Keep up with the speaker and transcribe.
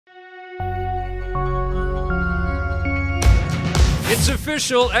It's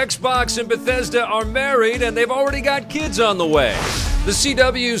official, Xbox and Bethesda are married and they've already got kids on the way. The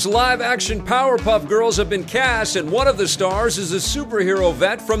CW's live-action Powerpuff Girls have been cast, and one of the stars is a superhero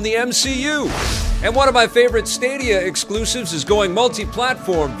vet from the MCU. And one of my favorite Stadia exclusives is going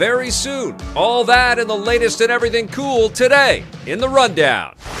multi-platform very soon. All that and the latest and everything cool today in The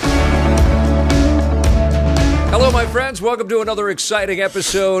Rundown. Hello, my friends. Welcome to another exciting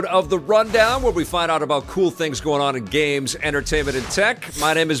episode of The Rundown, where we find out about cool things going on in games, entertainment, and tech.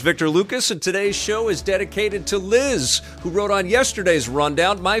 My name is Victor Lucas, and today's show is dedicated to Liz, who wrote on yesterday's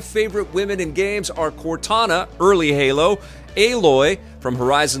Rundown, "My favorite women in games are Cortana, early Halo, Aloy from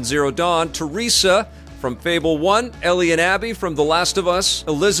Horizon Zero Dawn, Teresa from Fable 1, Ellie and Abby from The Last of Us,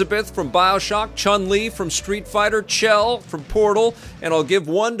 Elizabeth from Bioshock, Chun-Li from Street Fighter, Chell from Portal, and I'll give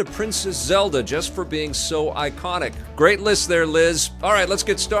one to Princess Zelda just for being so iconic." Great list there, Liz. All right, let's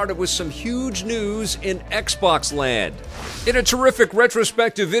get started with some huge news in Xbox land. In a terrific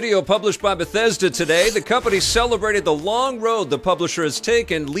retrospective video published by Bethesda today, the company celebrated the long road the publisher has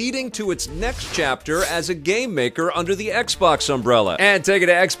taken, leading to its next chapter as a game maker under the Xbox umbrella. And taking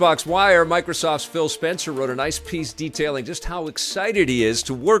to Xbox Wire, Microsoft's Phil Spencer wrote a nice piece detailing just how excited he is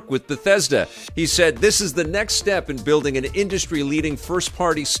to work with Bethesda. He said, "This is the next step in building an industry-leading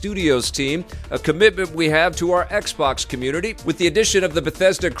first-party studios team, a commitment we have to our Xbox community. With the addition of the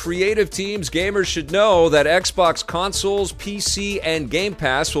Bethesda creative teams, gamers should know that Xbox consoles, PC, and Game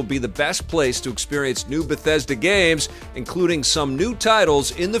Pass will be the best place to experience new Bethesda games, including some new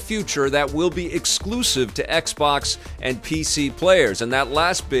titles in the future that will be exclusive to Xbox and PC players." And that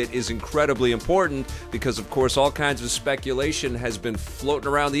last bit is incredibly important because, of course, all kinds of speculation has been floating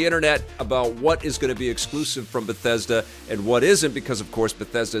around the internet about what is going to be exclusive from Bethesda and what isn't, because, of course,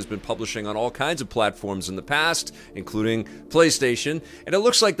 Bethesda has been publishing on all kinds of platforms in the past, including PlayStation. And it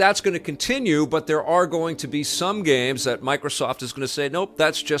looks like that's going to continue, but there are going to be some games that Microsoft is going to say, nope,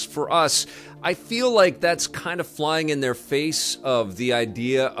 that's just for us. I feel like that's kind of flying in their face of the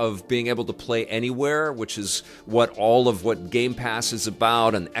idea of being able to play anywhere, which is what all of what Game Pass is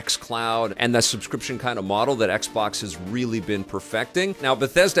about, and xCloud, and the subscription kind of model that Xbox has really been perfecting. Now,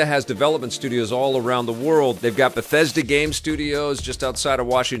 Bethesda has development studios all around the world. They've got Bethesda Game Studios just outside of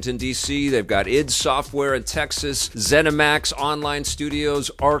Washington, D.C. They've got id Software in Texas, ZeniMax Online Studios,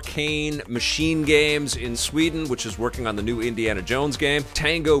 Arcane Machine Games in Sweden, which is working on the new Indiana Jones game,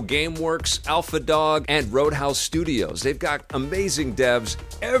 Tango Gameworks, Alpha Dog, and Roadhouse Studios. They've got amazing devs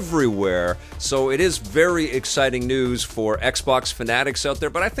everywhere, so it is very exciting news for Xbox fanatics out there,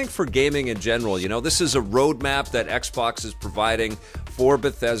 but I think for gaming in general. You know, this is a roadmap that Xbox is providing for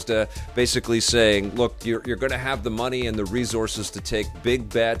Bethesda, basically saying, look, you're going to have the money and the resources to take big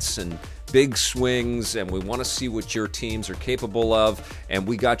bets and big swings, and we want to see what your teams are capable of, and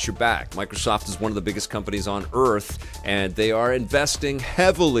we got your back. Microsoft is one of the biggest companies on earth, and they are investing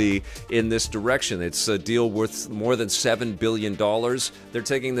heavily in this direction. It's a deal worth more than $7 billion. They're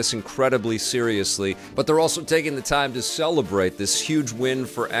taking this incredibly seriously, but they're also taking the time to celebrate this huge win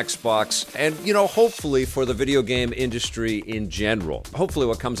for Xbox and, you know, hopefully for the video game industry in general. Hopefully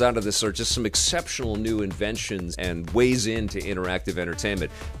what comes out of this are just some exceptional new inventions and ways into interactive entertainment.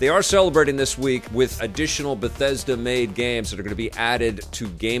 They are celebrating this week with additional Bethesda-made games that are going to be added to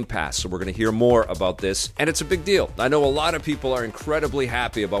Game Pass. So we're going to hear more about this, and it's a big deal. I know a lot of people are incredibly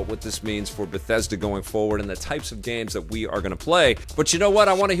happy about what this means for Bethesda going forward and the types of games that we are going to play. But you know what?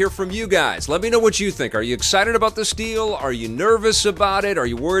 I want to hear from you guys. Let me know what you think. Are you excited about this deal? Are you nervous about it? Are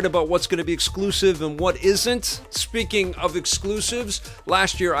you worried about what's going to be exclusive and what isn't? Speaking of exclusives,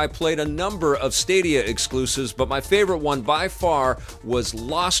 last year I played a number of Stadia exclusives, but my favorite one by far was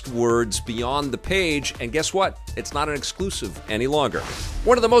Lost Words Beyond the Page, and guess what? It's not an exclusive any longer.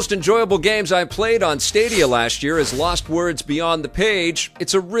 One of the most enjoyable games I played on Stadia last year is Lost Words Beyond the Page.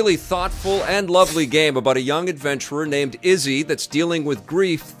 It's a really thoughtful and lovely game about a young adventurer named Izzy that's dealing with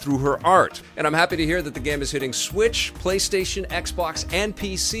grief through her art. And I'm happy to hear that the game is hitting Switch, PlayStation, Xbox, and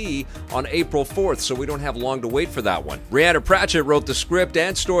PC on April 4th, so we don't have long to wait for that one. Brianna Pratchett wrote the script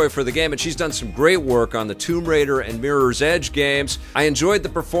and story for the game, and she's done some great work on the Tomb Raider and Mirror's Edge games. I enjoyed the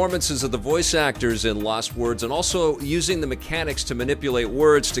performances of the voice actors in Lost Words, and also using the mechanics to manipulate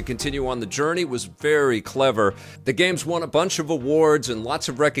words to continue on the journey was very clever. The game's won a bunch of awards and lots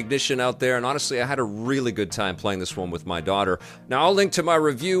of recognition out there, and honestly, I had a really good time playing this one with my daughter. Now, I'll link to my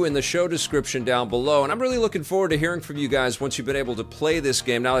review in the show description down below, and I'm really looking forward to hearing from you guys once you've been able to play this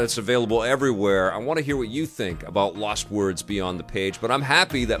game. Now that it's available everywhere, I want to hear what you think about Lost Words Beyond the Page, but I'm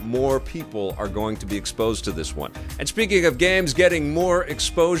happy that more people are going to be exposed to this one. And speaking of games getting more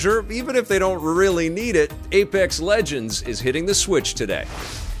exposure, even if they don't really need it, Apex Legends is hitting the Switch today.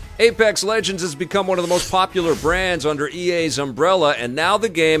 Apex Legends has become one of the most popular brands under EA's umbrella, and now the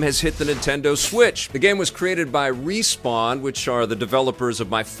game has hit the Nintendo Switch. The game was created by Respawn, which are the developers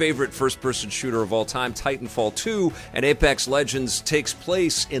of my favorite first-person shooter of all time, Titanfall 2, and Apex Legends takes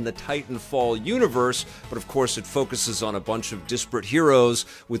place in the Titanfall universe, but of course it focuses on a bunch of disparate heroes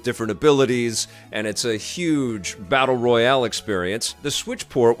with different abilities, and it's a huge battle royale experience. The Switch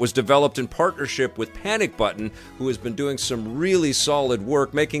port was developed in partnership with Panic Button, who has been doing some really solid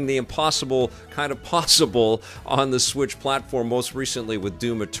work, making the impossible kind of possible on the Switch platform, most recently with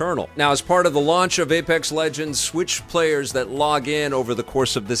Doom Eternal. Now, as part of the launch of Apex Legends, Switch players that log in over the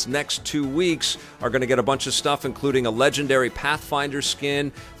course of this next 2 weeks are going to get a bunch of stuff, including a legendary Pathfinder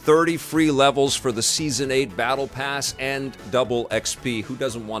skin, 30 free levels for the Season 8 Battle Pass, and double XP. Who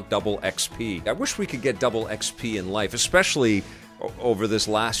doesn't want double XP? I wish we could get double XP in life, especially over this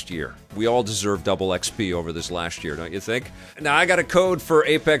last year. We all deserve double XP over this last year, don't you think? Now, I got a code for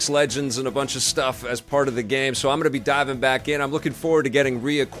Apex Legends and a bunch of stuff as part of the game, so I'm going to be diving back in. I'm looking forward to getting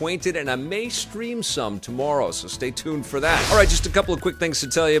reacquainted, and I may stream some tomorrow, so stay tuned for that. All right, just a couple of quick things to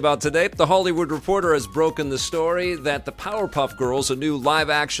tell you about today. The Hollywood Reporter has broken the story that the Powerpuff Girls, a new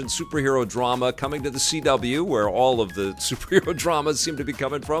live-action superhero drama coming to the CW, where all of the superhero dramas seem to be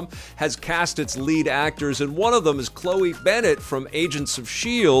coming from, has cast its lead actors, and one of them is Chloe Bennett from Agents of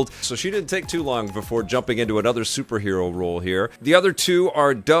S.H.I.E.L.D., so she didn't take too long before jumping into another superhero role here. The other two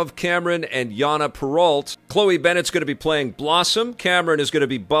are Dove Cameron and Yana Perrault. Chloe Bennett's going to be playing Blossom, Cameron is going to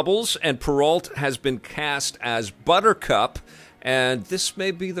be Bubbles, and Perrault has been cast as Buttercup, and this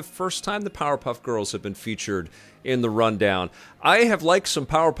may be the first time the Powerpuff Girls have been featured in the rundown. I have liked some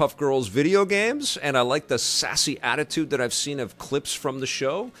Powerpuff Girls video games, and I like the sassy attitude that I've seen of clips from the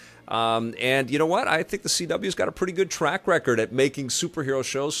show. And you know what? I think the CW's got a pretty good track record at making superhero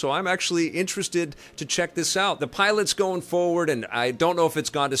shows, so I'm actually interested to check this out. The pilot's going forward, and I don't know if it's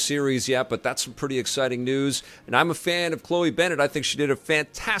gone to series yet, but that's some pretty exciting news. And I'm a fan of Chloe Bennett. I think she did a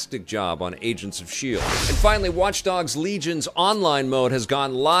fantastic job on Agents of S.H.I.E.L.D. And finally, Watch Dogs Legion's online mode has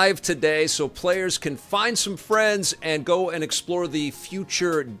gone live today, so players can find some friends and go and explore the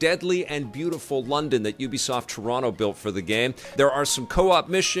future deadly and beautiful London that Ubisoft Toronto built for the game. There are some co-op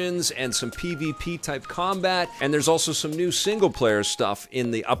missions and some PvP type combat, and there's also some new single player stuff in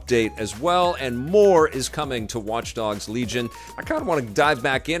the update as well, and more is coming to Watch Dogs Legion. I kind of want to dive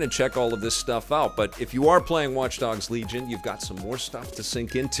back in and check all of this stuff out, but if you are playing Watch Dogs Legion, you've got some more stuff to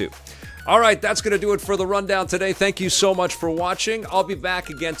sink into. All right, that's going to do it for the rundown today. Thank you so much for watching. I'll be back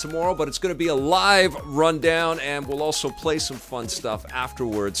again tomorrow, but it's going to be a live rundown, and we'll also play some fun stuff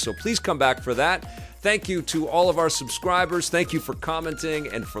afterwards, so please come back for that. Thank you to all of our subscribers. Thank you for commenting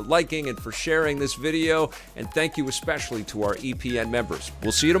and for liking and for sharing this video. And thank you especially to our EPN members.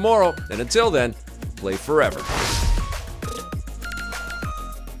 We'll see you tomorrow. And until then, play forever.